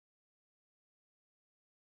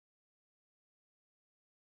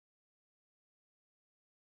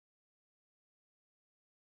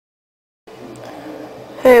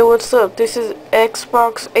Hey, what's up? This is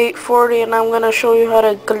Xbox 840 and I'm gonna show you how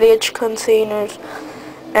to glitch containers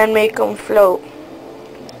and make them float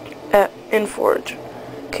in Forge.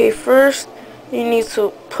 Okay, first you need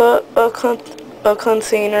to put a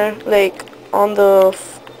container like on the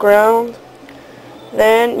ground.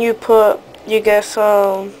 Then you get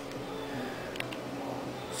some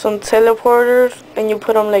teleporters and you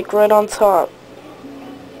put them like right on top,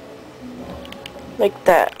 like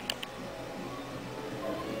that.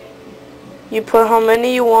 You put how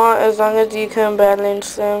many you want as long as you can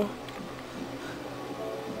balance them.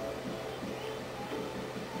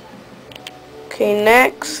 Okay,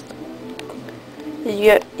 next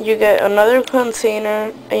you get another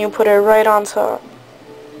container and you put it right on top.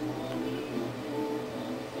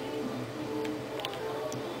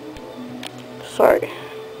 Sorry.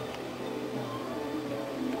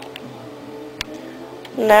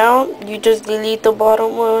 Now you just delete the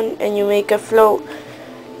bottom one and you make it float.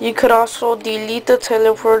 You could also delete the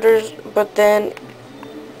teleporters, but then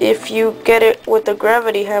if you get it with the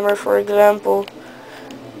gravity hammer, for example,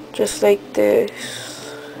 just like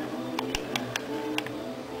this,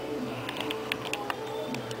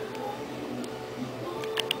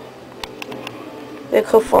 it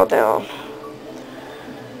could fall down.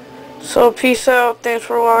 So peace out, thanks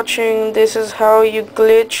for watching. This is how you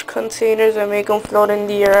glitch containers and make them float in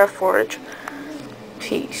the air at Forge.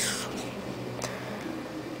 Peace.